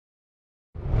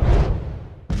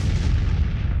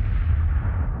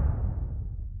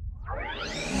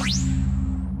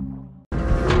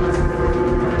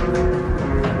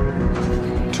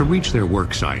To reach their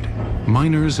work site,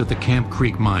 miners at the Camp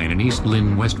Creek Mine in East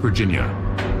Lynn, West Virginia,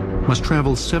 must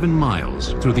travel 7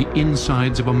 miles through the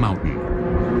insides of a mountain.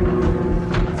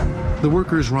 The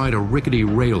workers ride a rickety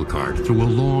rail cart through a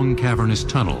long, cavernous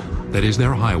tunnel that is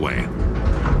their highway.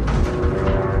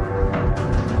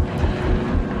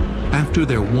 After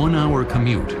their 1-hour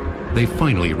commute, they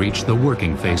finally reach the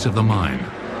working face of the mine.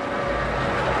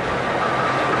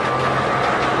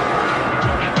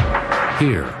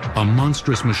 Here, a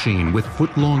monstrous machine with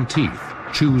foot-long teeth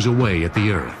chews away at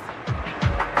the earth.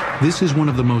 This is one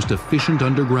of the most efficient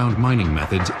underground mining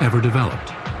methods ever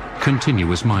developed,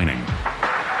 continuous mining.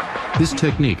 This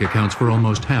technique accounts for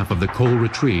almost half of the coal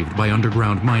retrieved by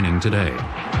underground mining today.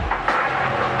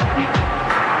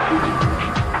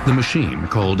 The machine,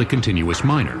 called a continuous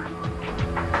miner,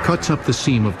 cuts up the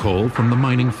seam of coal from the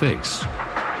mining face,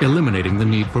 eliminating the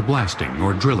need for blasting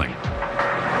or drilling.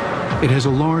 It has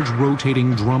a large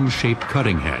rotating drum-shaped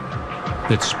cutting head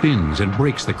that spins and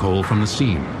breaks the coal from the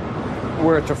seam.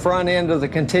 We're at the front end of the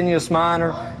continuous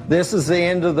miner. This is the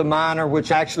end of the miner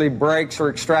which actually breaks or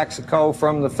extracts the coal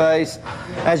from the face.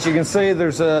 As you can see,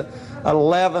 there's a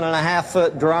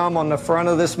 11.5-foot drum on the front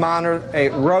of this miner.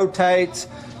 It rotates.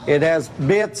 It has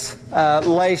bits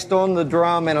laced on the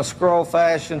drum in a scroll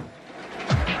fashion.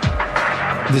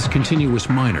 This continuous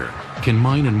miner can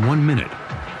mine in 1 minute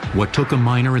what took a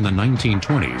miner in the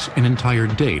 1920s an entire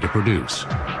day to produce.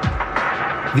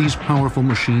 These powerful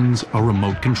machines are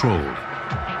remote controlled.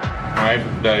 Our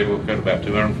average day we'll cut about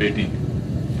 250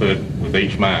 foot with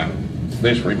each miner.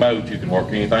 This remote, you can work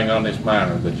anything on this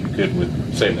miner that you could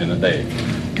with sitting in a day.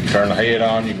 You can turn the head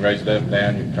on, you can raise it up and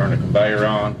down, you can turn the conveyor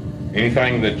on.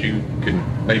 Anything that you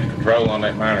can need to control on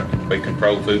that miner can be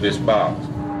controlled through this box.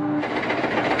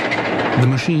 The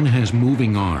machine has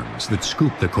moving arms that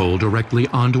scoop the coal directly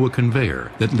onto a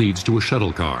conveyor that leads to a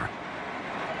shuttle car.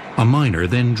 A miner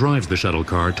then drives the shuttle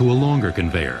car to a longer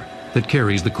conveyor that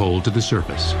carries the coal to the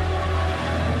surface.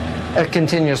 A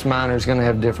continuous miner is going to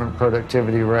have different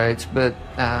productivity rates, but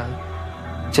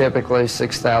typically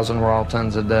 6,000 raw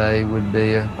tons a day would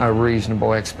be a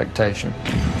reasonable expectation.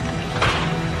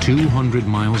 200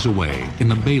 miles away in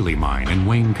the Bailey Mine in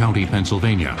Wayne County,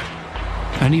 Pennsylvania,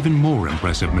 an even more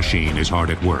impressive machine is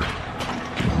hard at work.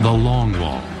 The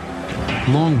longwall.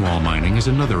 Longwall mining is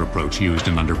another approach used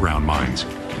in underground mines.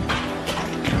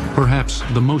 Perhaps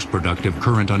the most productive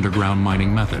current underground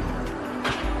mining method.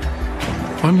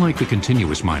 Unlike the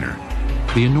continuous miner,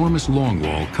 the enormous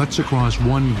longwall cuts across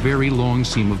one very long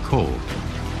seam of coal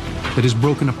that is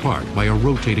broken apart by a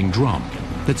rotating drum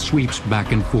that sweeps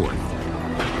back and forth.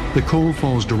 The coal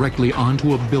falls directly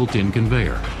onto a built-in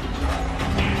conveyor.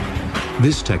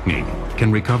 This technique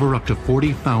can recover up to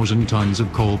 40,000 tons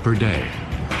of coal per day.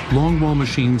 Longwall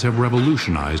machines have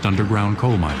revolutionized underground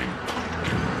coal mining.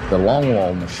 The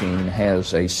longwall machine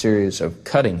has a series of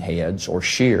cutting heads or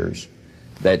shears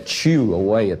that chew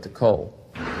away at the coal.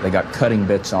 They got cutting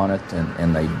bits on it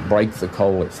and they break the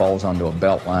coal. It falls onto a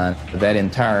belt line. That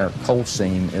entire coal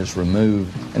seam is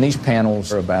removed, and these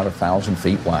panels are about 1,000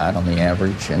 feet wide on the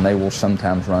average, and they will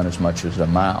sometimes run as much as a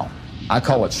mile. I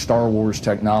call it Star Wars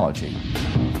technology.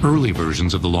 Early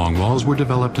versions of the longwalls were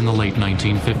developed in the late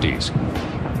 1950s.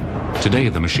 Today,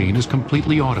 the machine is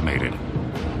completely automated.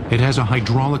 It has a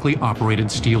hydraulically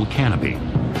operated steel canopy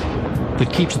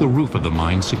that keeps the roof of the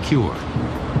mine secure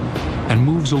and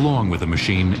moves along with the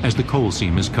machine as the coal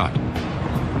seam is cut.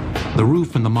 The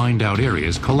roof in the mined-out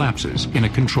areas collapses in a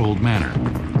controlled manner.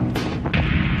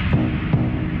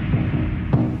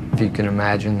 If you can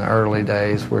imagine the early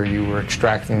days where you were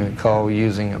extracting the coal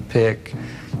using a pick,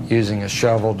 using a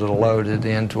shovel to load it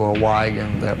into a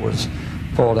wagon that was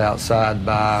pulled outside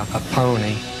by a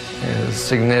pony, is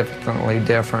significantly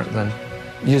different than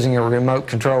using a remote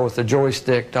control with a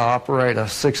joystick to operate a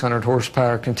 600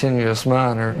 horsepower continuous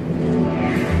miner.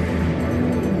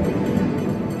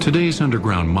 Today's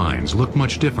underground mines look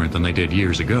much different than they did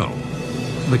years ago.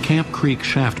 The Camp Creek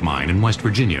Shaft Mine in West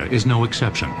Virginia is no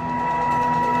exception.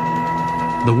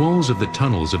 The walls of the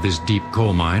tunnels of this deep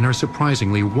coal mine are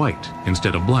surprisingly white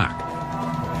instead of black.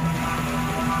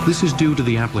 This is due to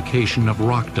the application of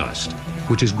rock dust,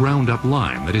 which is ground up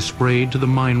lime that is sprayed to the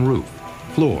mine roof,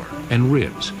 floor, and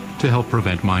ribs to help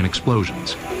prevent mine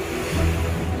explosions.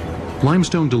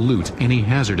 Limestone dilutes any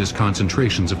hazardous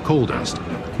concentrations of coal dust,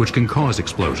 which can cause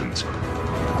explosions.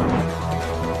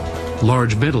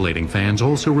 Large ventilating fans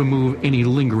also remove any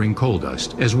lingering coal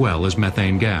dust, as well as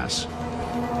methane gas.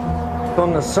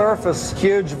 On the surface,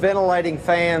 huge ventilating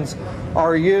fans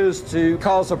are used to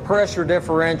cause a pressure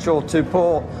differential to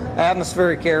pull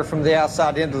atmospheric air from the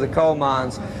outside into the coal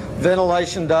mines.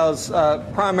 Ventilation does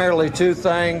primarily two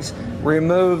things: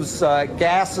 removes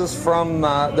gases from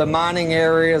the mining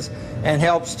areas and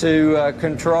helps to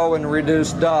control and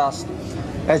reduce dust.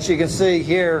 As you can see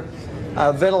here,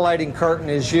 a ventilating curtain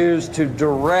is used to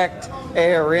direct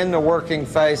air in the working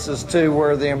faces to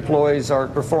where the employees are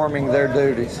performing their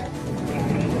duties.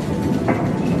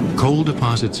 Coal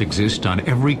deposits exist on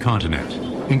every continent,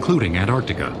 including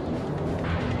Antarctica.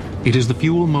 It is the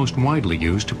fuel most widely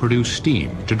used to produce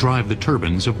steam to drive the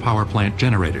turbines of power plant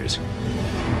generators.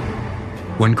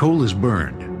 When coal is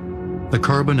burned, the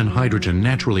carbon and hydrogen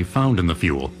naturally found in the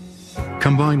fuel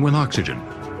combine with oxygen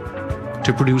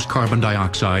to produce carbon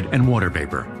dioxide and water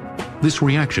vapor. This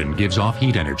reaction gives off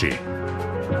heat energy.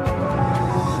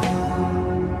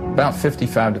 About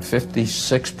 55 to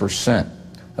 56%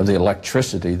 of the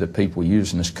electricity that people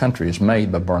use in this country is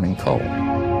made by burning coal.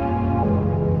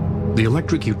 The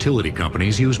electric utility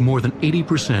companies use more than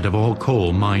 80% of all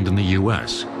coal mined in the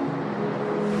U.S.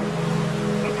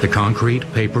 The concrete,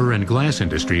 paper, and glass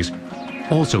industries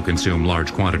also consume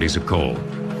large quantities of coal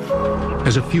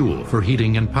as a fuel for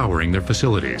heating and powering their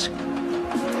facilities.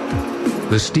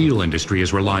 The steel industry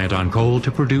is reliant on coal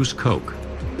to produce coke,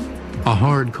 a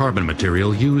hard carbon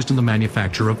material used in the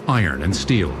manufacture of iron and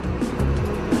steel.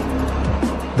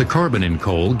 The carbon in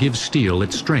coal gives steel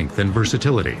its strength and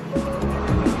versatility.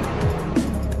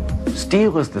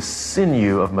 Steel is the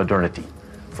sinew of modernity.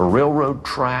 For railroad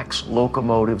tracks,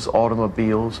 locomotives,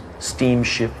 automobiles,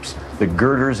 steamships, the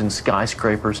girders in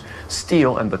skyscrapers,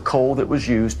 steel and the coal that was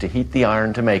used to heat the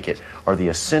iron to make it are the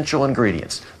essential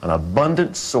ingredients, an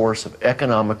abundant source of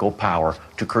economical power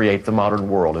to create the modern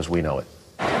world as we know it.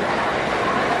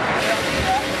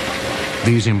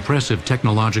 These impressive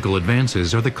technological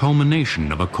advances are the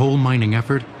culmination of a coal mining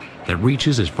effort that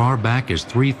reaches as far back as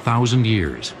 3,000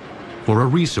 years for a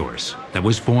resource that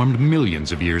was formed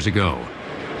millions of years ago.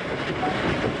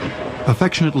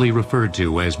 Affectionately referred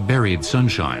to as buried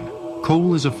sunshine,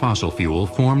 coal is a fossil fuel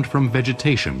formed from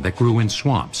vegetation that grew in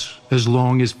swamps as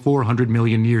long as 400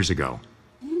 million years ago.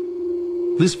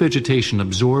 This vegetation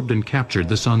absorbed and captured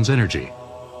the sun's energy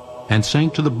and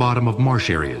sank to the bottom of marsh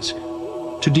areas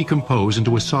to decompose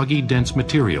into a soggy, dense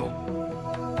material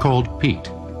called peat.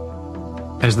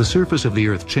 As the surface of the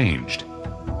Earth changed,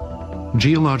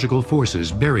 geological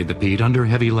forces buried the peat under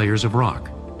heavy layers of rock.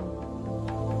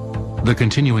 The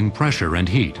continuing pressure and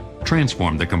heat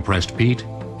transformed the compressed peat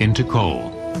into coal.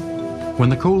 When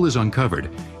the coal is uncovered,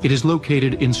 it is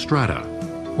located in strata,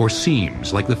 or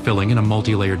seams like the filling in a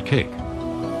multi-layered cake.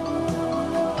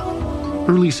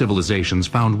 Early civilizations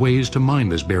found ways to mine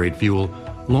this buried fuel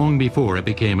long before it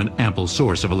became an ample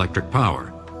source of electric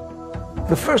power.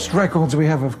 The first records we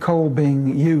have of coal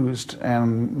being used,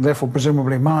 and therefore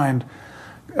presumably mined,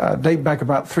 date back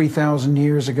about 3,000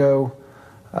 years ago.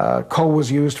 Coal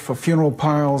was used for funeral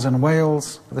piles in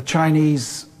Wales. The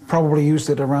Chinese probably used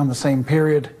it around the same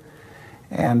period.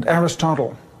 And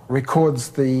Aristotle records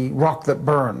the rock that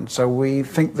burned. So we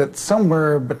think that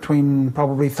somewhere between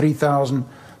probably 3,000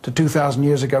 to 2,000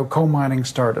 years ago, coal mining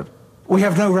started. We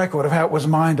have no record of how it was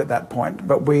mined at that point,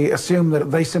 but we assume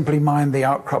that they simply mined the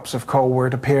outcrops of coal where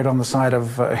it appeared on the side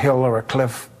of a hill or a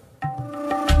cliff.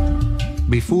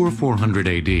 Before 400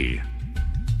 AD,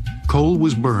 coal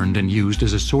was burned and used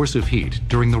as a source of heat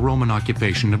during the Roman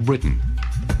occupation of Britain.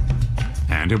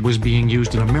 And it was being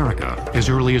used in America as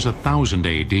early as 1000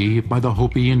 AD by the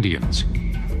Hopi Indians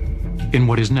in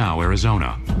what is now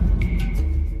Arizona.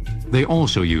 They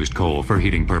also used coal for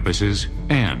heating purposes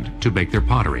and to bake their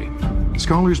pottery.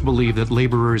 Scholars believe that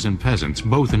laborers and peasants,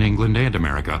 both in England and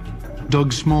America,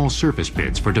 dug small surface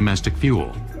pits for domestic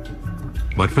fuel.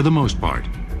 But for the most part,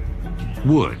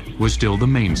 wood was still the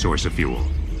main source of fuel.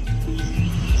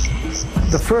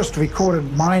 The first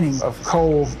recorded mining of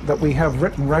coal that we have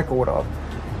written record of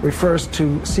refers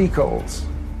to sea coals.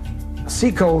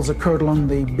 Sea coals occurred along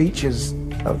the beaches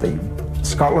of the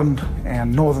Scotland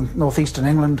and northeastern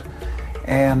England,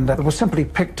 and it was simply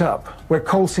picked up where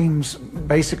coal seams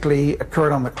basically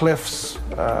occurred on the cliffs.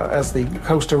 As the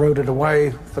coast eroded away,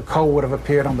 the coal would have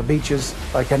appeared on the beaches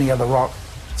like any other rock.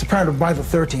 It's apparent by the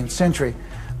 13th century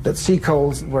that sea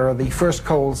coals were the first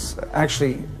coals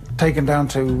actually taken down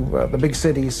to the big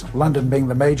cities, London being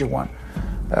the major one,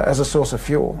 as a source of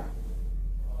fuel.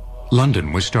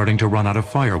 London was starting to run out of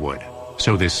firewood,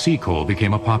 so this sea coal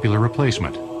became a popular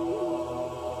replacement.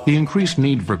 The increased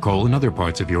need for coal in other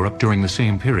parts of Europe during the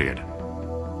same period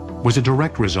was a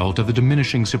direct result of the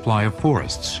diminishing supply of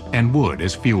forests and wood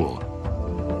as fuel.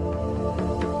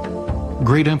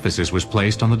 Great emphasis was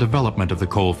placed on the development of the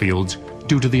coal fields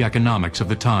due to the economics of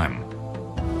the time.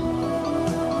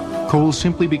 Coal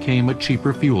simply became a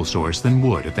cheaper fuel source than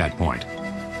wood at that point.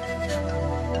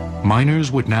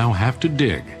 Miners would now have to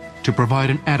dig to provide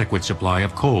an adequate supply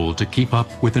of coal to keep up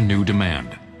with the new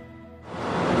demand.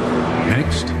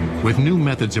 Next, with new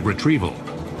methods of retrieval,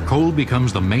 coal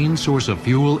becomes the main source of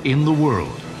fuel in the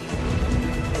world,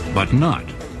 but not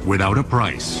without a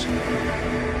price.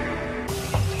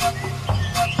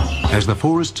 As the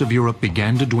forests of Europe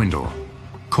began to dwindle,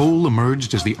 coal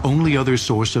emerged as the only other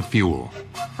source of fuel.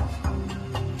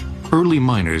 Early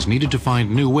miners needed to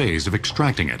find new ways of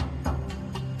extracting it.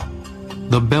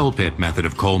 The bell pit method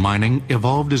of coal mining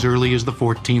evolved as early as the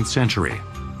 14th century,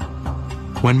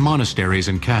 when monasteries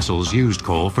and castles used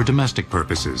coal for domestic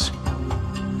purposes.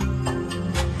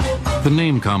 The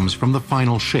name comes from the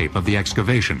final shape of the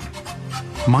excavation.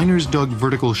 Miners dug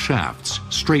vertical shafts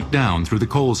straight down through the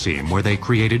coal seam where they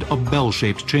created a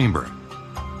bell-shaped chamber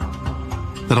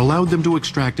that allowed them to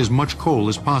extract as much coal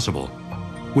as possible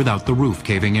without the roof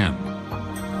caving in.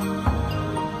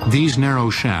 These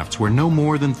narrow shafts were no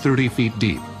more than 30 feet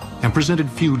deep and presented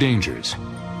few dangers.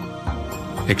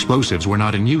 Explosives were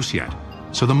not in use yet,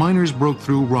 so the miners broke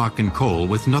through rock and coal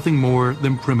with nothing more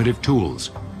than primitive tools,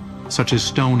 such as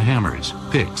stone hammers,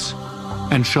 picks,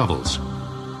 and shovels.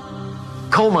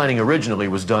 Coal mining originally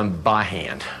was done by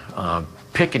hand,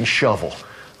 pick and shovel.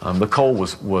 The coal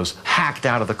was hacked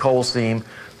out of the coal seam,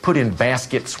 put in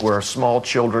baskets where small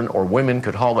children or women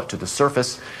could haul it to the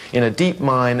surface. In a deep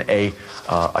mine, a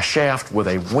shaft with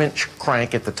a winch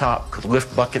crank at the top could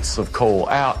lift buckets of coal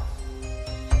out.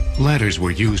 Ladders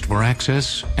were used for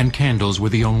access, and candles were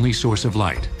the only source of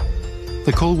light.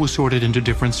 The coal was sorted into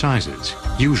different sizes,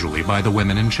 usually by the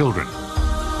women and children.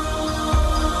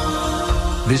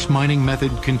 This mining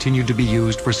method continued to be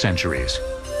used for centuries.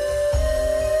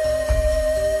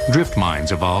 Drift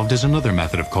mines evolved as another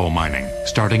method of coal mining,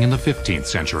 starting in the 15th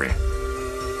century.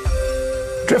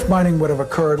 Drift mining would have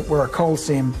occurred where a coal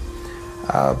seam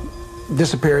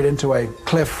disappeared into a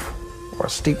cliff or a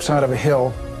steep side of a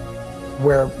hill,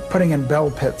 where putting in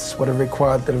bell pits would have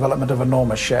required the development of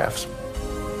enormous shafts.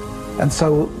 And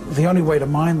so the only way to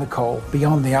mine the coal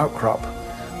beyond the outcrop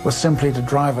was simply to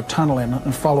drive a tunnel in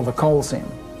and follow the coal seam.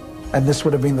 And this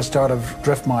would have been the start of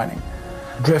drift mining,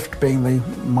 drift being the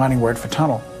mining word for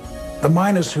tunnel. The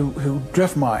miners who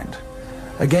drift mined,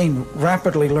 again,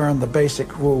 rapidly learned the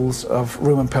basic rules of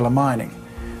room and pillar mining.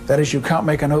 That is, you can't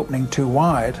make an opening too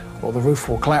wide or the roof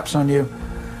will collapse on you,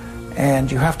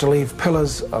 and you have to leave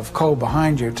pillars of coal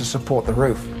behind you to support the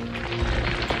roof.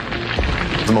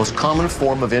 The most common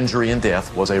form of injury and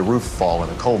death was a roof fall in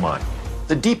a coal mine.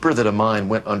 The deeper that a mine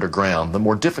went underground, the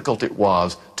more difficult it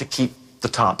was to keep the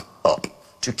top up,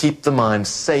 to keep the mine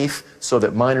safe so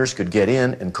that miners could get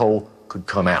in and coal could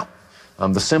come out.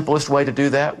 The simplest way to do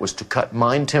that was to cut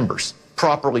mine timbers,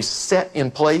 properly set in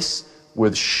place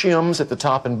with shims at the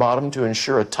top and bottom to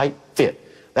ensure a tight fit.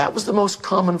 That was the most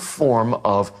common form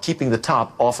of keeping the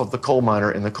top off of the coal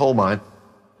miner in the coal mine.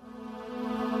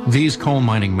 These coal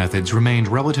mining methods remained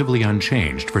relatively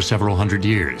unchanged for several hundred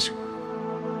years.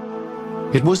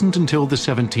 It wasn't until the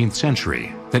 17th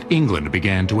century that England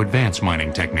began to advance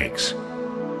mining techniques.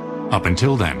 Up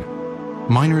until then,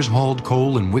 miners hauled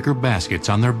coal in wicker baskets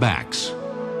on their backs,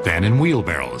 then in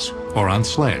wheelbarrows or on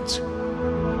sleds.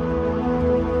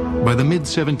 By the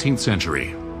mid-17th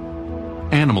century,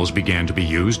 animals began to be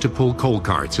used to pull coal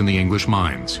carts in the English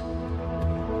mines.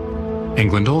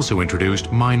 England also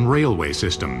introduced mine railway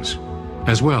systems,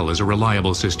 as well as a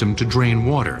reliable system to drain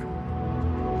water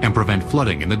and prevent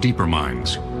flooding in the deeper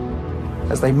mines.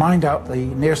 As they mined out the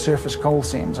near-surface coal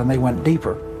seams and they went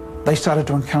deeper, they started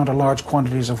to encounter large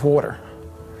quantities of water.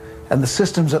 And the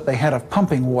systems that they had of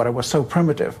pumping water were so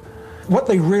primitive. What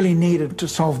they really needed to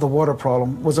solve the water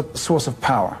problem was a source of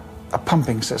power, a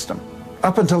pumping system.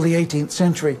 Up until the 18th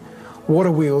century,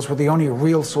 water wheels were the only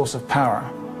real source of power.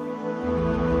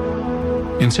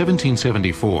 In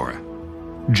 1774,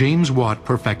 James Watt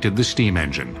perfected the steam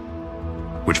engine,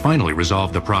 which finally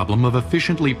resolved the problem of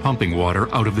efficiently pumping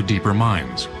water out of the deeper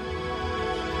mines.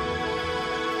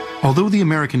 Although the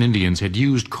American Indians had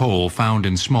used coal found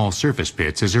in small surface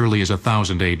pits as early as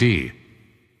 1000 AD,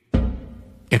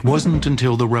 it wasn't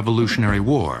until the Revolutionary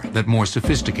War that more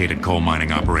sophisticated coal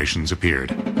mining operations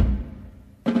appeared.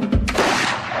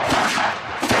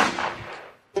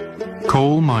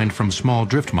 Coal mined from small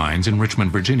drift mines in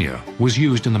Richmond, Virginia, was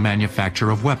used in the manufacture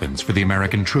of weapons for the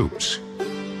American troops.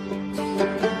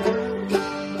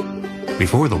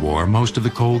 Before the war, most of the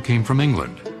coal came from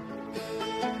England.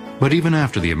 But even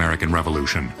after the American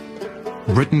Revolution,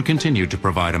 Britain continued to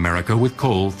provide America with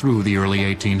coal through the early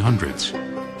 1800s.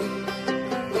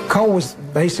 Coal was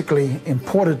basically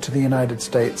imported to the United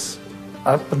States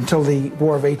up until the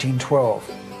War of 1812.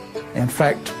 In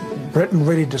fact, Britain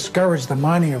really discouraged the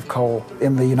mining of coal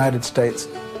in the United States.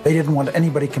 They didn't want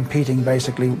anybody competing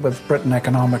basically with Britain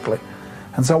economically.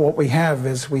 And so what we have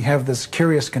is we have this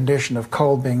curious condition of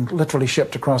coal being literally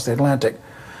shipped across the Atlantic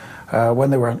when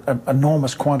there were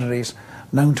enormous quantities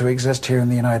known to exist here in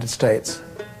the United States.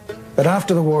 But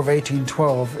after the War of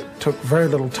 1812, it took very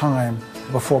little time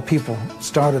before people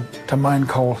started to mine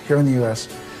coal here in the U.S.,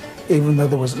 even though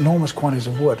there was enormous quantities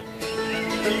of wood.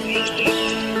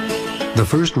 The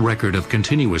first record of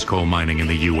continuous coal mining in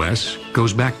the U.S.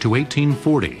 goes back to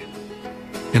 1840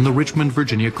 in the Richmond,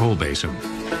 Virginia coal basin.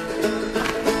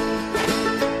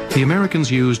 The Americans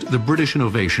used the British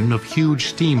innovation of huge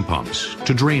steam pumps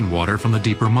to drain water from the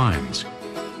deeper mines.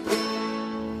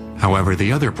 However,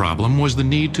 the other problem was the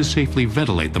need to safely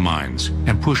ventilate the mines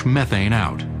and push methane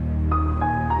out.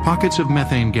 Pockets of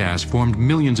methane gas formed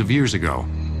millions of years ago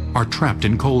are trapped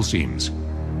in coal seams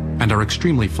and are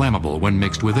extremely flammable when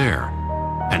mixed with air,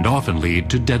 and often lead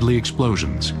to deadly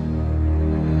explosions.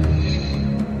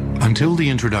 Until the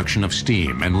introduction of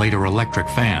steam and later electric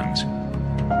fans,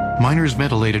 miners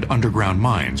ventilated underground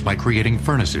mines by creating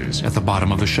furnaces at the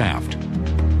bottom of the shaft.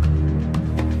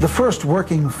 The first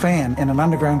working fan in an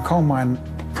underground coal mine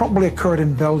probably occurred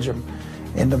in Belgium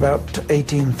in about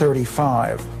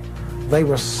 1835. They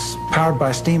were powered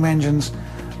by steam engines,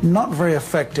 not very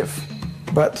effective,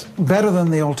 but better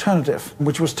than the alternative,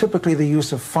 which was typically the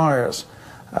use of fires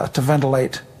to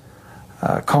ventilate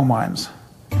coal mines.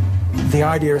 The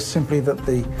idea is simply that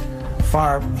the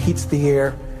fire heats the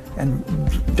air and,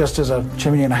 just as a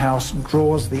chimney in a house,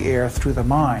 draws the air through the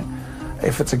mine.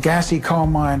 If it's a gassy coal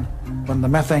mine, when the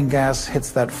methane gas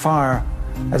hits that fire,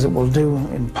 as it will do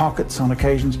in pockets on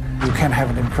occasions, you can have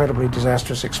an incredibly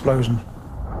disastrous explosion.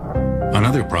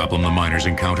 Another problem the miners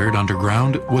encountered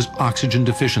underground was oxygen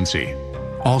deficiency,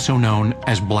 also known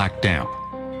as black damp.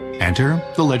 Enter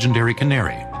the legendary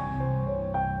canary.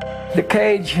 The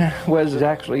cage was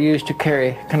actually used to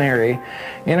carry canary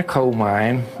in a coal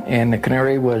mine, and the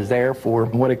canary was there for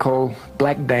what they call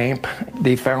black damp.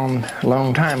 They found a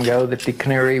long time ago that the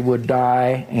canary would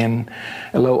die in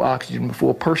a low oxygen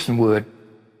before a person would.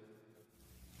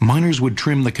 Miners would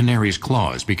trim the canary's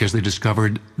claws because they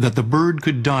discovered that the bird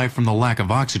could die from the lack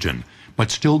of oxygen, but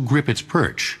still grip its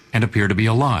perch and appear to be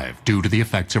alive due to the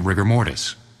effects of rigor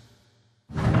mortis.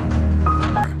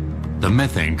 The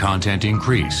methane content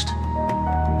increased.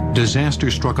 Disaster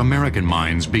struck American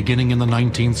mines beginning in the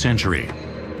 19th century.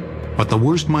 But the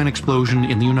worst mine explosion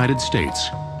in the United States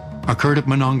occurred at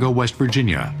Monongah, West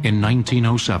Virginia in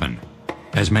 1907.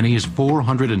 As many as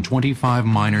 425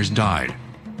 miners died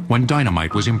when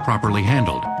dynamite was improperly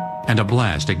handled and a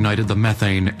blast ignited the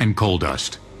methane and coal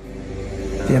dust.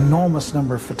 The enormous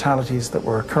number of fatalities that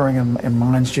were occurring in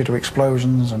mines due to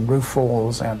explosions and roof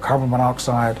falls and carbon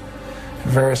monoxide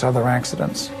and various other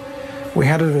accidents. We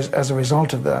had, as a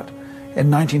result of that, in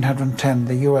 1910,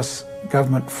 the U.S.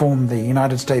 government formed the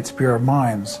United States Bureau of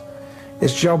Mines.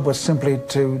 Its job was simply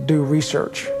to do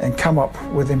research and come up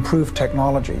with improved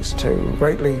technologies to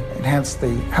greatly enhance the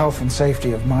health and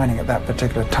safety of mining at that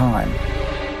particular time.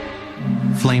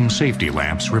 Flame safety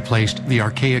lamps replaced the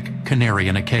archaic canary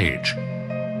in a cage.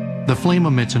 The flame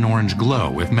emits an orange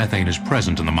glow if methane is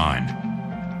present in the mine.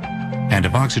 And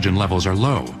if oxygen levels are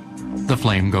low, the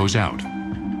flame goes out.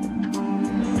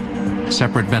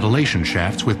 Separate ventilation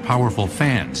shafts with powerful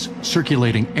fans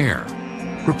circulating air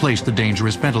replaced the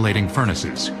dangerous ventilating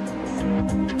furnaces.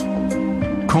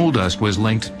 Coal dust was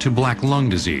linked to black lung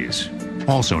disease,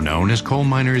 also known as coal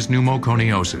miners'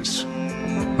 pneumoconiosis,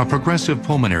 a progressive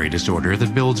pulmonary disorder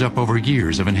that builds up over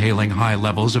years of inhaling high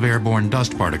levels of airborne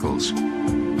dust particles.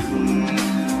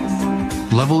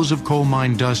 Levels of coal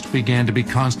mine dust began to be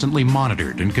constantly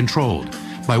monitored and controlled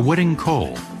by wetting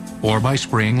coal or by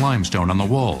spraying limestone on the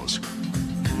walls.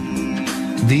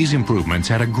 These improvements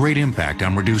had a great impact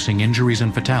on reducing injuries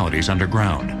and fatalities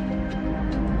underground.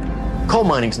 Coal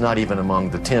mining's not even among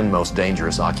the 10 most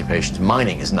dangerous occupations.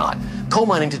 Mining is not. Coal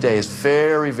mining today is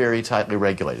very, very tightly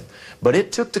regulated. But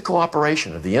it took the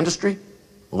cooperation of the industry,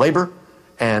 labor,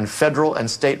 and federal and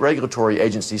state regulatory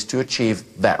agencies to achieve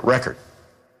that record.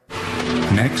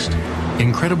 Next,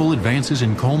 incredible advances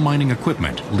in coal mining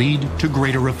equipment lead to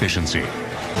greater efficiency.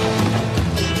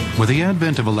 With the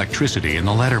advent of electricity in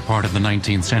the latter part of the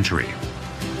 19th century,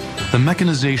 the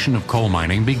mechanization of coal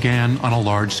mining began on a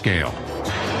large scale.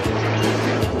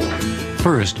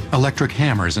 First, electric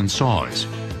hammers and saws,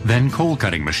 then coal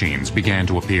cutting machines began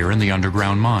to appear in the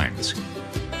underground mines.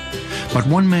 But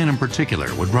one man in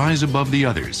particular would rise above the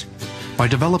others by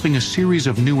developing a series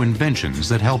of new inventions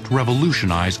that helped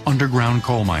revolutionize underground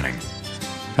coal mining.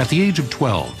 At the age of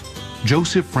 12,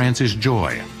 Joseph Francis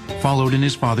Joy followed in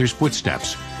his father's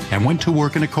footsteps and went to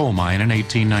work in a coal mine in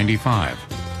 1895.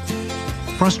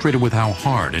 Frustrated with how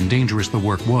hard and dangerous the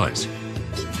work was,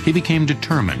 he became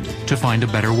determined to find a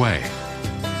better way.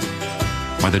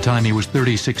 By the time he was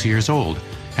 36 years old,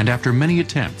 and after many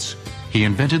attempts, he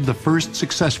invented the first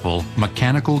successful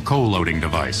mechanical coal loading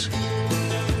device.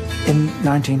 In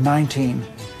 1919,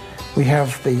 we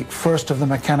have the first of the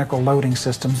mechanical loading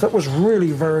systems that was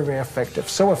really very, very effective,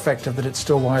 so effective that it's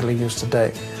still widely used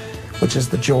today, which is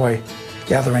the Joy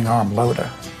gathering arm loader.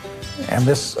 And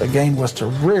this, again, was to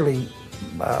really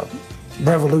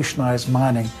revolutionize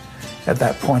mining at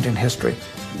that point in history.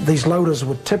 These loaders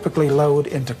would typically load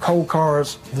into coal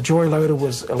cars. The Joy loader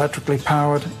was electrically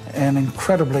powered and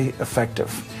incredibly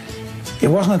effective. It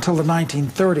wasn't until the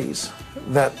 1930s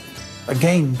that,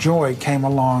 again, Joy came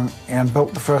along and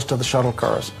built the first of the shuttle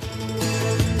cars.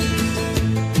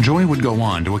 Joy would go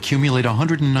on to accumulate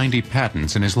 190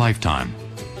 patents in his lifetime,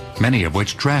 many of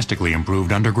which drastically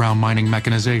improved underground mining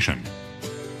mechanization.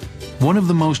 One of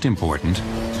the most important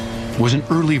was an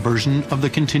early version of the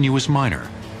continuous miner.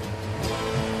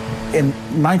 In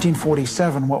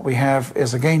 1947, what we have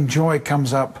is, again, Joy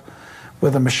comes up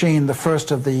with a machine, the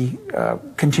first of the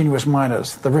continuous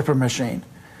miners, the ripper machine.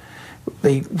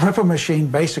 The ripper machine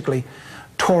basically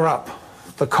tore up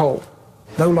the coal.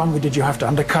 No longer did you have to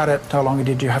undercut it, no longer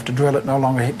did you have to drill it, no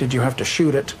longer did you have to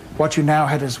shoot it. What you now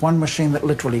had is one machine that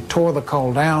literally tore the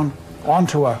coal down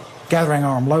onto a gathering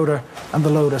arm loader, and the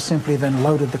loader simply then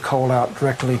loaded the coal out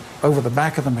directly over the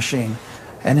back of the machine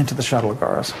and into the shuttle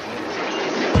cars.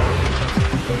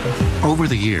 Over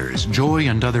the years, Joy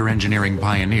and other engineering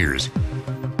pioneers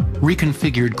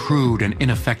reconfigured crude and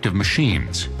ineffective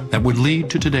machines that would lead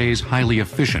to today's highly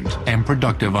efficient and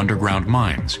productive underground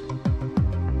mines.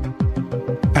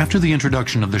 After the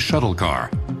introduction of the shuttle car,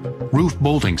 roof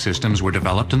bolting systems were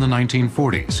developed in the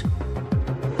 1940s.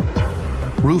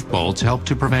 Roof bolts helped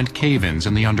to prevent cave-ins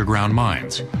in the underground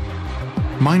mines.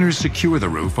 Miners secure the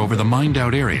roof over the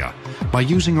mined-out area by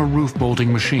using a roof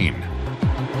bolting machine.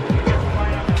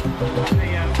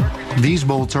 These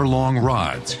bolts are long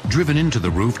rods driven into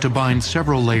the roof to bind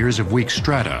several layers of weak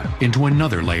strata into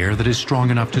another layer that is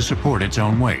strong enough to support its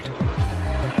own weight.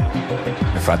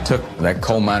 If I took that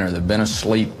coal miner that had been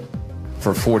asleep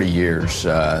for 40 years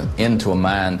into a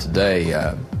mine today,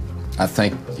 I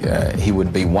think he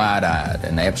would be wide-eyed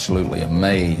and absolutely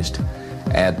amazed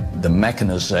at the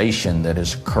mechanization that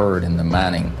has occurred in the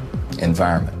mining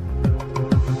environment.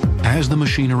 As the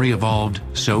machinery evolved,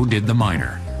 so did the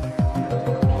miner.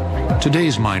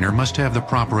 Today's miner must have the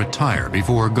proper attire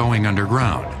before going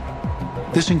underground.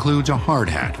 This includes a hard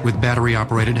hat with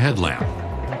battery-operated headlamp,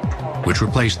 which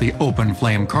replaced the open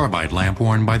flame carbide lamp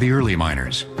worn by the early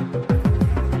miners.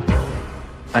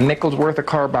 A nickel's worth of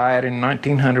carbide in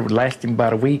 1900 would last him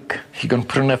about a week. You're going to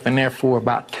put enough in there for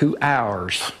about 2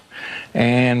 hours.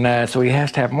 And so he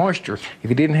has to have moisture. If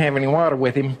he didn't have any water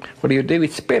with him, what he would do,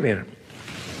 he'd spit in it.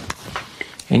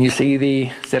 And you see the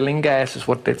acetylene gas is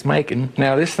what that's making.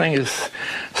 Now this thing is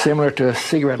similar to a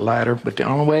cigarette lighter, but the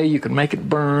only way you can make it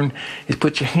burn is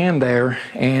put your hand there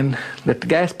and let the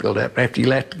gas build up. After you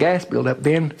let the gas build up,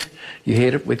 then you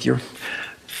hit it with your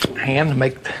hand to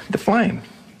make the flame.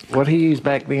 What he used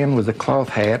back then was a cloth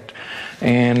hat,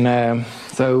 and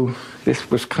so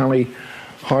this was kind of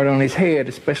hard on his head,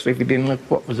 especially if he didn't look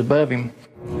what was above him.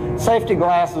 Safety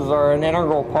glasses are an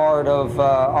integral part of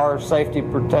our safety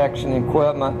protection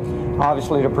equipment,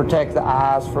 obviously to protect the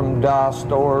eyes from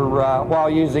dust or while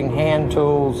using hand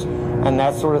tools and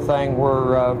that sort of thing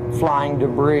where flying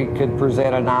debris could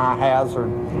present an eye hazard.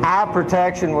 Eye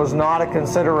protection was not a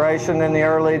consideration in the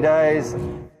early days.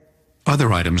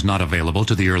 Other items not available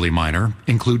to the early miner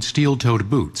include steel-toed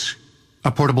boots,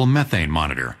 a portable methane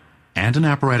monitor, and an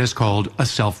apparatus called a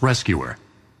self-rescuer.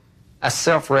 A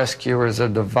self-rescuer is a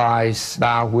device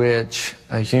by which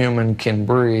a human can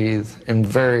breathe in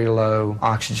very low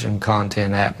oxygen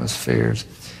content atmospheres,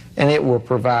 and it will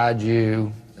provide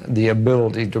you the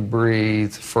ability to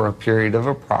breathe for a period of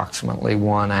approximately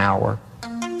 1 hour.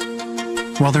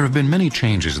 While there have been many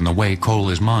changes in the way coal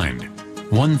is mined,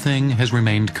 one thing has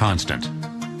remained constant: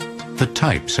 the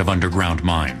types of underground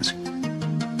mines.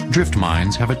 Drift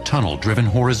mines have a tunnel driven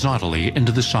horizontally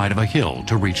into the side of a hill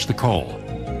to reach the coal.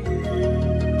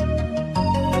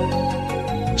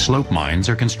 Slope mines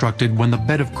are constructed when the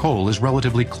bed of coal is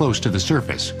relatively close to the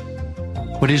surface,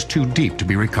 but is too deep to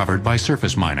be recovered by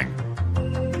surface mining.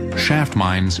 Shaft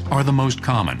mines are the most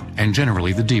common and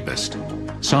generally the deepest,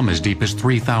 some as deep as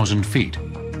 3,000 feet.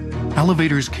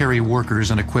 Elevators carry workers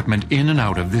and equipment in and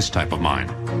out of this type of mine.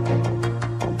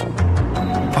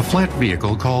 A flat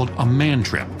vehicle called a man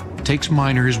trip takes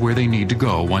miners where they need to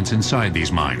go once inside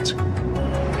these mines.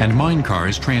 And mine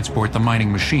cars transport the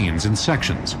mining machines in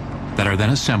sections that are then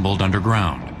assembled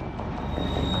underground.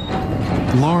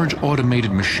 Large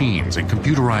automated machines and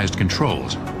computerized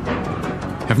controls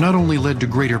have not only led to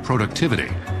greater productivity,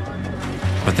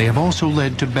 but they have also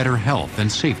led to better health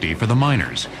and safety for the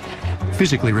miners,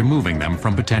 physically removing them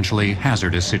from potentially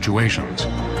hazardous situations.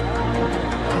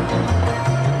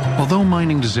 Although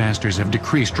mining disasters have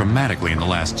decreased dramatically in the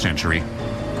last century,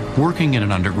 working in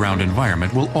an underground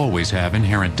environment will always have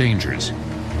inherent dangers.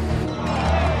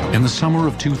 In the summer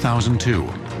of 2002,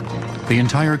 the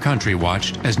entire country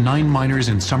watched as 9 miners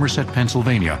in Somerset,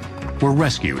 Pennsylvania were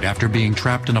rescued after being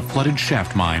trapped in a flooded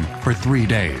shaft mine for 3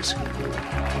 days.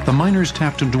 The miners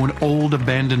tapped into an old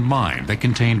abandoned mine that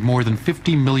contained more than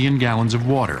 50 million gallons of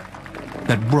water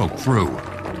that broke through.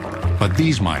 But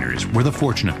these miners were the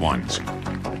fortunate ones.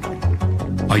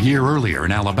 A year earlier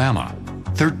in Alabama,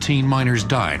 13 miners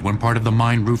died when part of the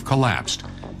mine roof collapsed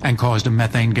and caused a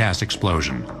methane gas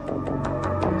explosion.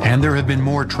 And there have been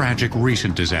more tragic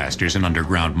recent disasters in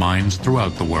underground mines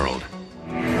throughout the world.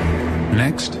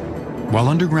 Next, while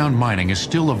underground mining is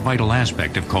still a vital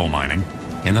aspect of coal mining,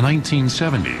 in the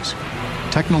 1970s,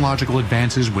 technological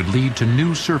advances would lead to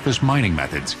new surface mining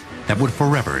methods that would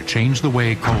forever change the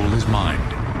way coal is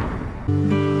mined.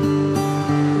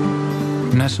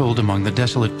 Nestled among the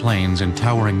desolate plains and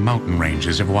towering mountain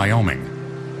ranges of Wyoming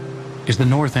is the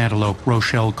North Antelope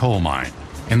Rochelle Coal Mine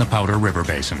in the Powder River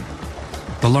Basin,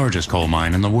 the largest coal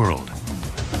mine in the world.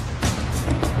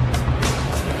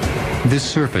 This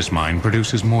surface mine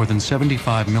produces more than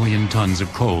 75 million tons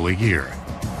of coal a year.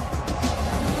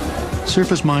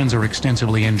 Surface mines are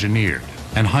extensively engineered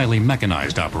and highly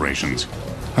mechanized operations,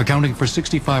 accounting for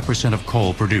 65% of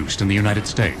coal produced in the United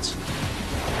States.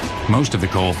 Most of the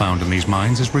coal found in these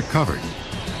mines is recovered,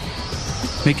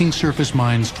 making surface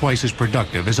mines twice as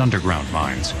productive as underground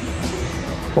mines.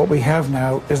 What we have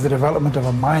now is the development of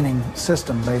a mining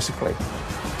system, basically,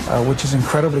 which is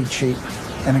incredibly cheap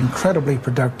and incredibly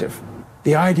productive.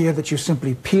 The idea that you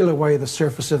simply peel away the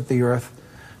surface of the earth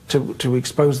to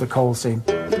expose the coal seam.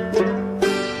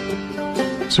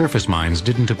 Surface mines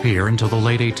didn't appear until the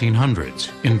late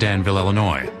 1800s in Danville,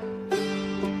 Illinois.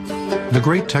 The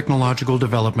great technological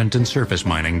development in surface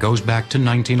mining goes back to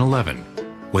 1911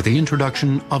 with the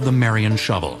introduction of the Marion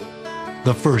shovel,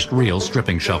 the first real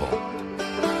stripping shovel.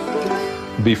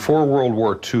 Before World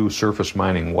War II, surface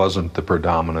mining wasn't the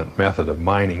predominant method of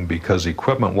mining because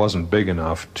equipment wasn't big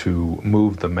enough to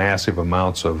move the massive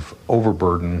amounts of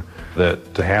overburden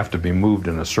that have to be moved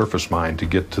in a surface mine to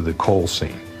get to the coal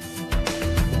seam.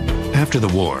 After the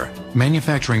war,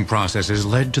 manufacturing processes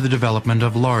led to the development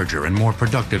of larger and more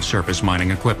productive surface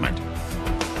mining equipment.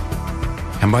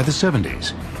 And by the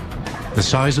 70s, the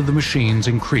size of the machines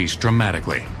increased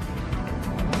dramatically.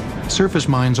 Surface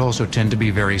mines also tend to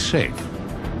be very safe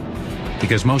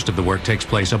because most of the work takes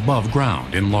place above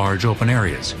ground in large open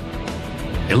areas,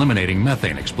 eliminating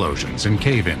methane explosions and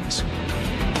cave-ins.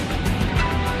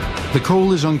 The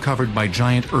coal is uncovered by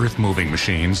giant earth-moving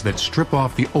machines that strip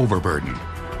off the overburden,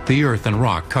 the earth and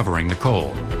rock covering the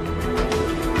coal.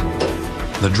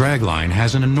 The dragline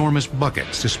has an enormous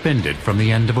bucket suspended from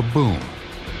the end of a boom,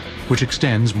 which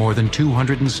extends more than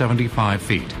 275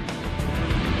 feet.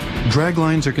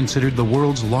 Draglines are considered the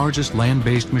world's largest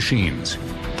land-based machines,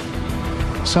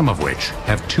 some of which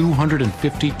have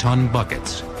 250-ton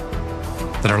buckets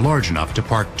that are large enough to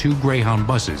park 2 Greyhound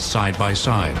buses side by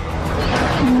side.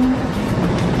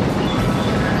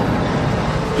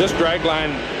 This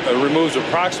dragline removes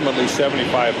approximately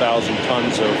 75,000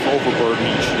 tons of overburden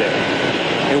each day.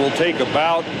 It will take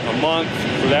about a month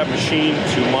for that machine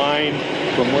to mine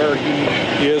from where he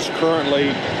is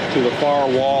currently to the far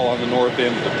wall on the north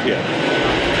end of the pit.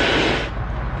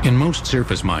 In most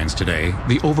surface mines today,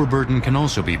 the overburden can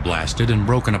also be blasted and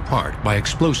broken apart by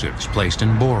explosives placed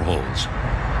in boreholes.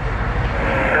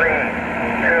 3,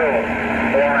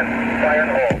 2, 1, fire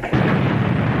hole.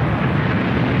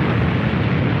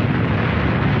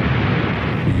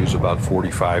 We use about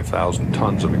 45,000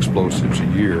 tons of explosives a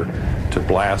year to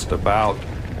blast about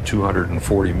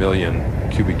 240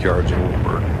 million cubic yards of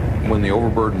overburden. When the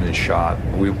overburden is shot,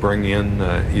 we bring in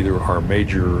either our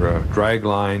major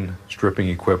dragline stripping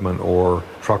equipment or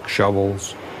truck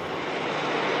shovels.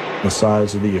 The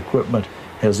size of the equipment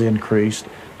has increased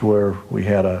to where we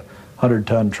had a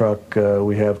 100-ton truck.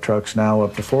 We have trucks now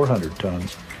up to 400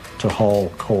 tons to haul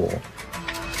coal.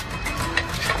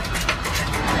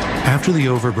 After the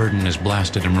overburden is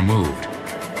blasted and removed,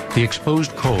 the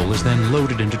exposed coal is then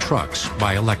loaded into trucks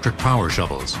by electric power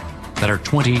shovels that are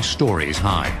 20 stories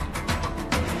high.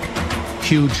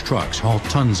 Huge trucks haul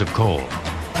tons of coal,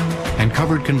 and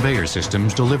covered conveyor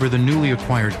systems deliver the newly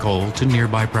acquired coal to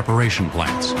nearby preparation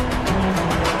plants.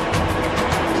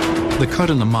 The cut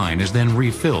in the mine is then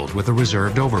refilled with a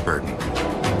reserved overburden.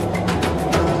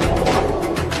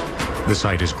 The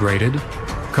site is graded,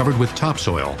 covered with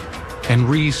topsoil, and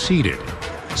reseeded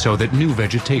so that new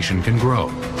vegetation can grow.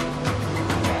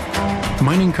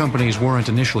 Mining companies weren't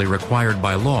initially required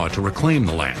by law to reclaim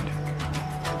the land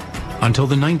until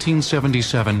the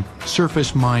 1977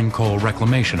 Surface Mine Coal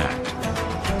Reclamation Act.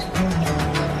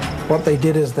 What they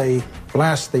did is they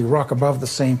blast the rock above the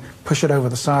seam, push it over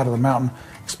the side of the mountain,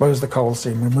 expose the coal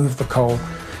seam, remove the coal,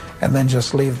 and then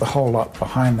just leave the whole lot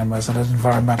behind them as an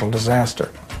environmental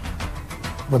disaster.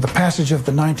 With the passage of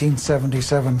the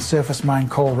 1977 Surface Mine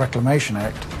Coal Reclamation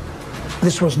Act,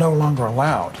 this was no longer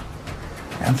allowed.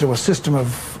 And through a system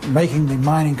of making the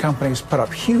mining companies put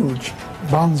up huge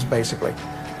bonds, basically,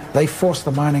 they forced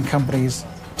the mining companies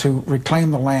to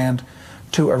reclaim the land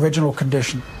to original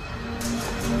condition.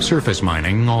 Surface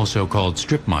mining, also called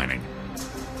strip mining,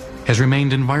 has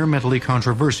remained environmentally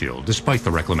controversial despite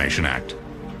the Reclamation Act.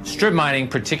 Strip mining,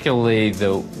 particularly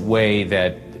the way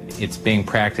that it's being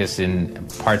practiced in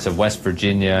parts of West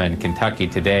Virginia and Kentucky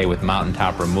today with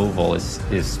mountaintop removal,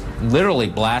 is literally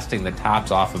blasting the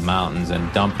tops off of mountains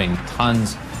and dumping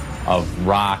tons of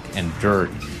rock and dirt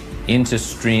into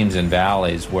streams and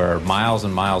valleys where miles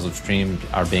and miles of streams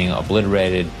are being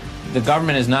obliterated. The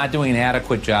government is not doing an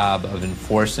adequate job of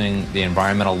enforcing the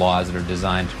environmental laws that are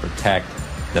designed to protect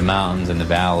the mountains and the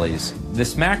valleys. The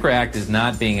SMACRA Act is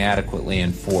not being adequately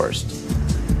enforced.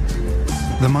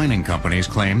 The mining companies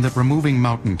claim that removing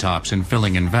mountaintops and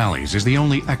filling in valleys is the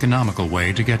only economical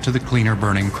way to get to the cleaner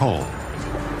burning coal.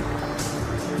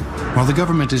 While the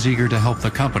government is eager to help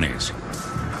the companies,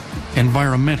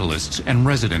 environmentalists and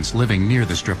residents living near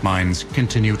the strip mines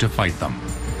continue to fight them.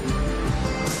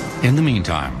 In the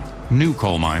meantime, new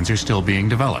coal mines are still being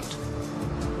developed.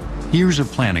 Years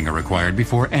of planning are required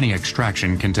before any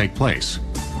extraction can take place.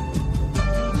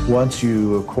 Once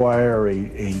you acquire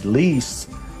a lease,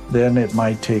 then it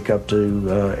might take up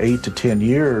to 8 to 10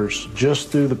 years just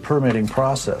through the permitting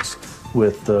process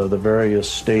with the various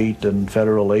state and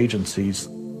federal agencies.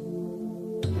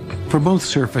 For both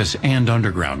surface and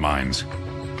underground mines,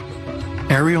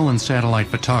 aerial and satellite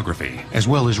photography, as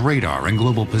well as radar and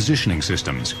global positioning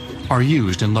systems, are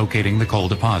used in locating the coal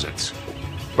deposits.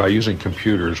 By using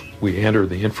computers, we enter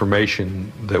the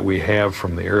information that we have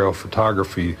from the aerial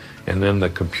photography, and then the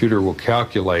computer will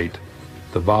calculate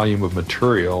the volume of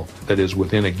material that is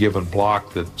within a given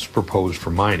block that's proposed for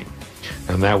mining.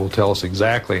 And that will tell us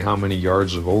exactly how many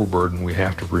yards of overburden we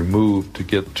have to remove to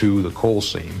get to the coal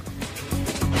seam.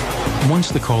 Once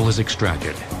the coal is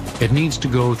extracted, it needs to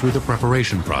go through the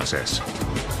preparation process.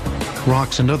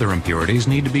 Rocks and other impurities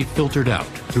need to be filtered out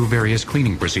through various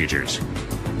cleaning procedures.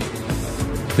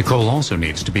 The coal also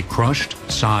needs to be crushed,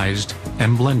 sized,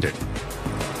 and blended.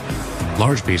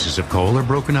 Large pieces of coal are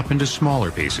broken up into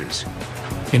smaller pieces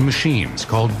in machines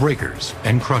called breakers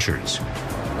and crushers.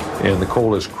 And the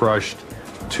coal is crushed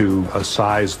to a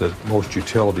size that most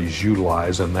utilities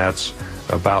utilize, and that's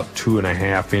about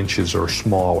 2.5 inches or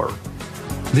smaller.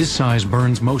 This size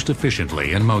burns most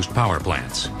efficiently in most power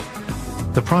plants.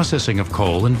 The processing of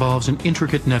coal involves an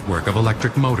intricate network of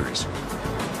electric motors,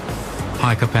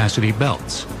 high-capacity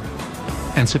belts,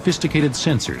 and sophisticated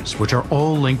sensors, which are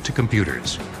all linked to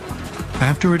computers.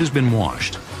 After it has been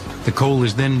washed, the coal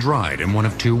is then dried in one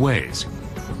of two ways.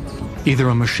 Either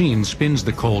a machine spins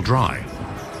the coal dry,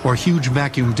 or huge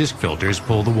vacuum disc filters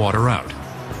pull the water out.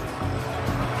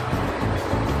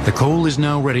 The coal is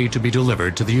now ready to be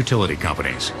delivered to the utility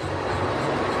companies.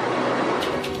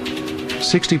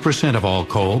 60% of all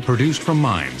coal produced from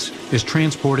mines is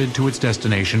transported to its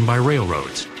destination by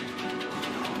railroads.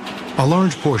 A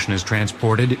large portion is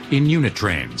transported in unit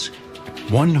trains,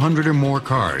 100 or more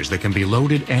cars that can be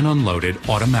loaded and unloaded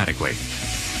automatically.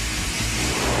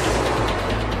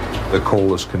 The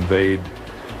coal is conveyed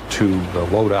to the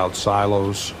loadout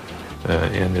silos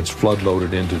and it's flood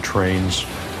loaded into trains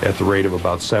at the rate of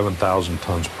about 7,000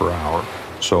 tons per hour.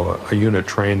 So a unit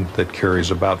train that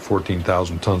carries about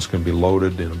 14,000 tons can be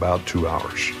loaded in about 2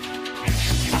 hours.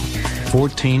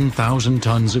 14,000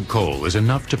 tons of coal is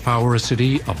enough to power a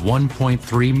city of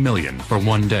 1.3 million for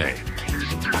one day.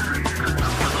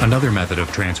 Another method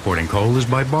of transporting coal is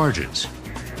by barges.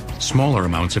 Smaller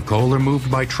amounts of coal are moved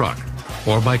by truck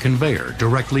or by conveyor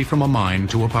directly from a mine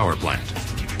to a power plant.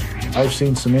 I've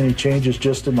seen so many changes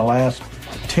just in the last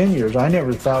 10 years. I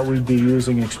never thought we'd be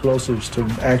using explosives to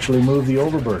actually move the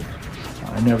overburden.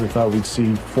 I never thought we'd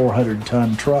see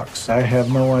 400-ton trucks. I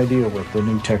have no idea what the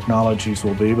new technologies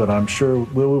will be, but I'm sure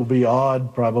we will be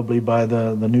awed probably by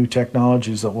the new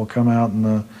technologies that will come out in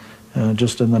the,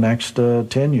 just in the next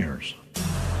 10 years.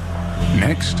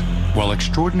 Next, while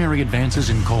extraordinary advances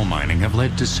in coal mining have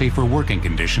led to safer working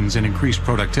conditions and increased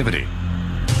productivity,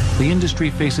 the industry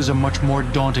faces a much more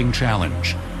daunting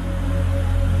challenge.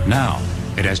 Now,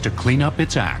 it has to clean up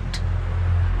its act.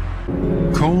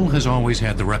 Coal has always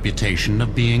had the reputation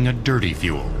of being a dirty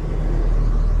fuel.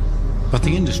 But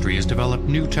the industry has developed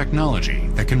new technology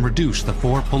that can reduce the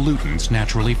 4 pollutants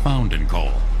naturally found in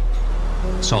coal: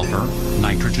 sulfur,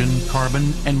 nitrogen,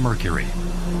 carbon, and mercury.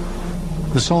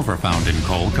 The sulfur found in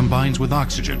coal combines with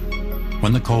oxygen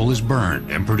when the coal is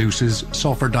burned and produces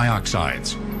sulfur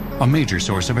dioxides, a major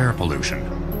source of air pollution.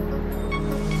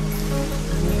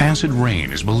 Acid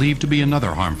rain is believed to be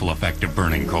another harmful effect of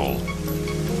burning coal.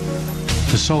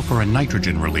 The sulfur and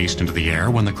nitrogen released into the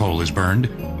air when the coal is burned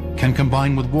can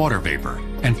combine with water vapor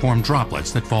and form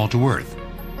droplets that fall to Earth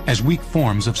as weak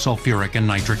forms of sulfuric and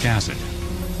nitric acid.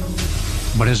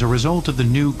 But as a result of the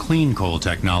new clean coal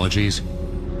technologies,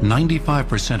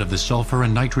 95% of the sulfur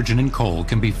and nitrogen in coal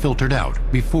can be filtered out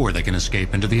before they can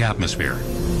escape into the atmosphere.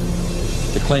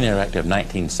 The Clean Air Act of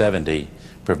 1970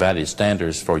 provided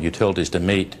standards for utilities to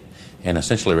meet and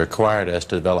essentially required us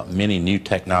to develop many new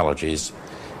technologies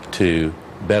to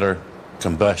better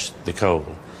combust the coal.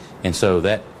 And so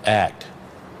that act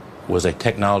was a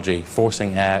technology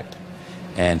forcing act,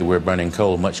 and we're burning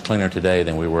coal much cleaner today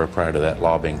than we were prior to that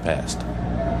law being passed.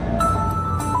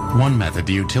 One method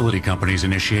the utility companies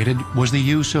initiated was the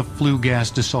use of flue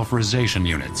gas desulfurization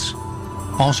units,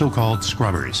 also called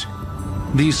scrubbers.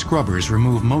 These scrubbers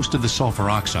remove most of the sulfur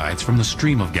oxides from the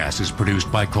stream of gases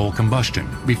produced by coal combustion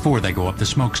before they go up the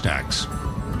smokestacks.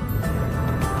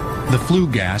 The flue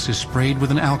gas is sprayed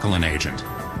with an alkaline agent,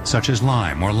 such as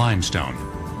lime or limestone.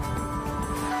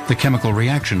 The chemical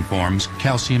reaction forms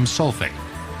calcium sulfate,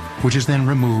 which is then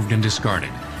removed and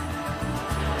discarded.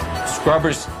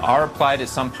 Scrubbers are applied at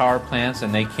some power plants,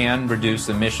 and they can reduce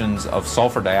emissions of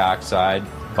sulfur dioxide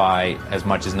by as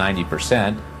much as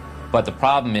 90%. But the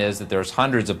problem is that there's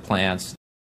hundreds of plants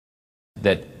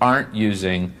that aren't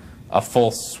using a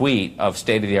full suite of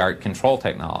state-of-the-art control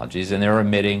technologies, and they're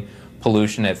emitting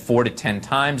pollution at 4 to 10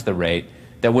 times the rate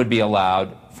that would be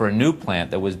allowed for a new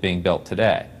plant that was being built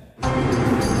today.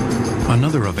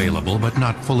 Another available but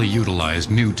not fully utilized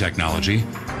new technology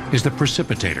is the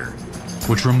precipitator,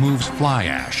 which removes fly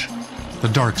ash, the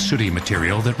dark sooty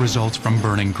material that results from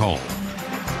burning coal.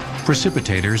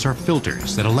 Precipitators are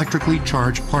filters that electrically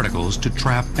charge particles to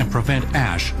trap and prevent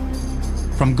ash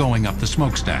from going up the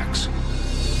smokestacks.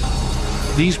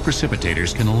 These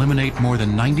precipitators can eliminate more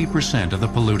than 90% of the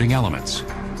polluting elements.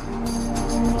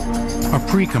 A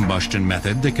pre-combustion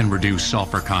method that can reduce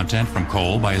sulfur content from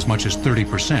coal by as much as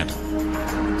 30%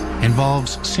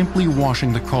 involves simply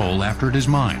washing the coal after it is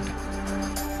mined.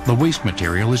 The waste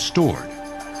material is stored,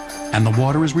 and the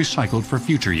water is recycled for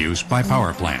future use by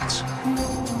power plants.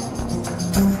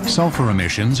 Sulfur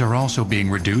emissions are also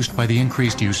being reduced by the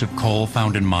increased use of coal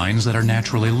found in mines that are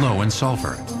naturally low in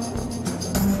sulfur.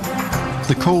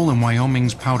 The coal in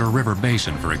Wyoming's Powder River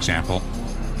Basin, for example,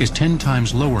 is 10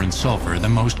 times lower in sulfur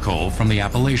than most coal from the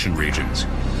Appalachian regions.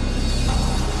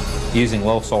 Using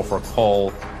low sulfur coal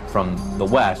from the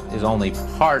West is only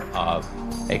part of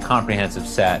a comprehensive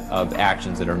set of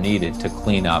actions that are needed to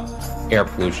clean up air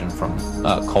pollution from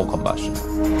coal combustion.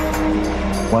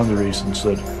 One of the reasons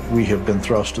that we have been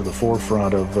thrust to the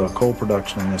forefront of coal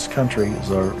production in this country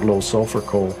is our low sulfur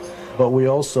coal, but we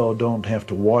also don't have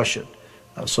to wash it.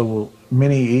 So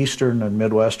many eastern and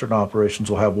midwestern operations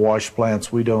will have wash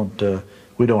plants. We don't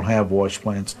have wash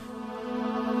plants.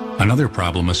 Another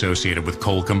problem associated with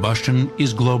coal combustion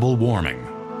is global warming.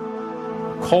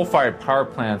 Coal-fired power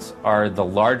plants are the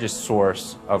largest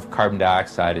source of carbon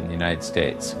dioxide in the United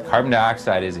States. Carbon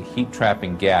dioxide is a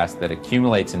heat-trapping gas that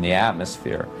accumulates in the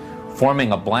atmosphere,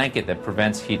 forming a blanket that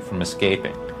prevents heat from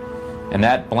escaping. And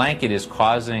that blanket is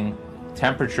causing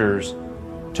temperatures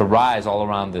to rise all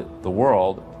around the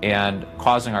world and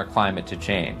causing our climate to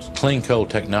change. Clean coal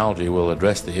technology will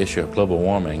address the issue of global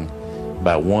warming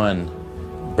by, one,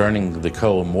 burning the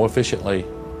coal more efficiently,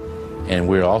 and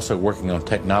we're also working on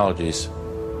technologies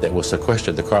that will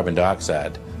sequester the carbon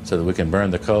dioxide so that we can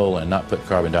burn the coal and not put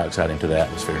carbon dioxide into the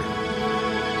atmosphere.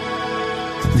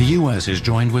 The U.S. has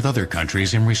joined with other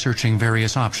countries in researching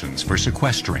various options for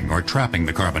sequestering or trapping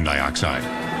the carbon dioxide.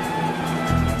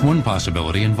 One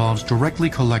possibility involves directly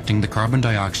collecting the carbon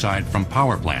dioxide from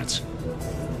power plants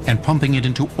and pumping it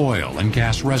into oil and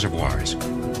gas reservoirs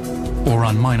or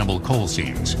on mineable coal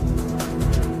seams.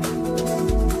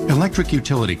 Electric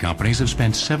utility companies have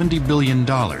spent $70 billion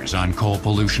on coal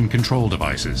pollution control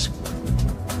devices.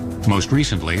 Most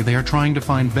recently, they are trying to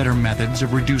find better methods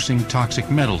of reducing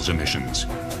toxic metals emissions,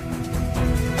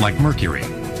 like mercury.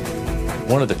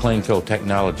 One of the clean coal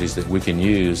technologies that we can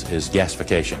use is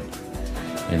gasification.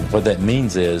 And what that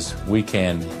means is we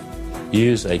can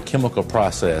use a chemical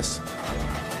process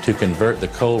to convert the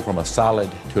coal from a solid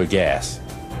to a gas.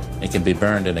 It can be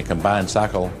burned in a combined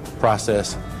cycle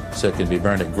process, so it can be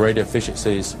burned at great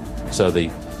efficiencies, so the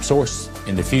source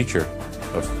in the future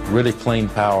of really clean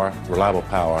power, reliable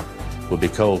power, will be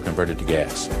coal converted to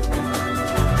gas.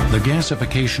 The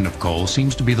gasification of coal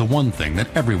seems to be the one thing that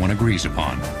everyone agrees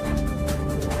upon.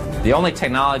 The only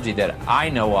technology that I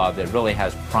know of that really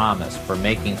has promise for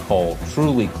making coal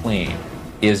truly clean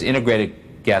is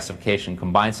integrated gasification,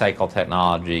 combined cycle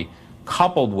technology,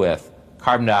 coupled with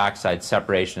carbon dioxide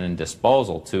separation and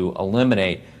disposal to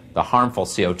eliminate the harmful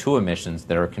CO2 emissions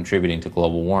that are contributing to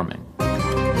global warming.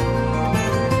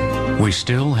 We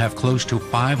still have close to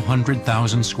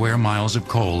 500,000 square miles of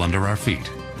coal under our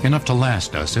feet, enough to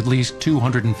last us at least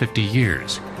 250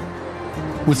 years.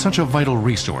 With such a vital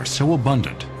resource so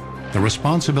abundant, the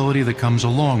responsibility that comes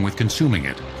along with consuming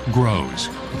it grows.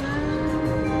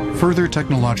 Further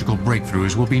technological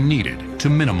breakthroughs will be needed to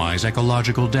minimize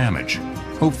ecological damage.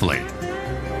 Hopefully,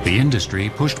 the industry,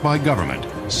 pushed by government,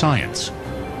 science,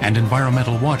 and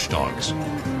environmental watchdogs,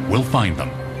 will find them.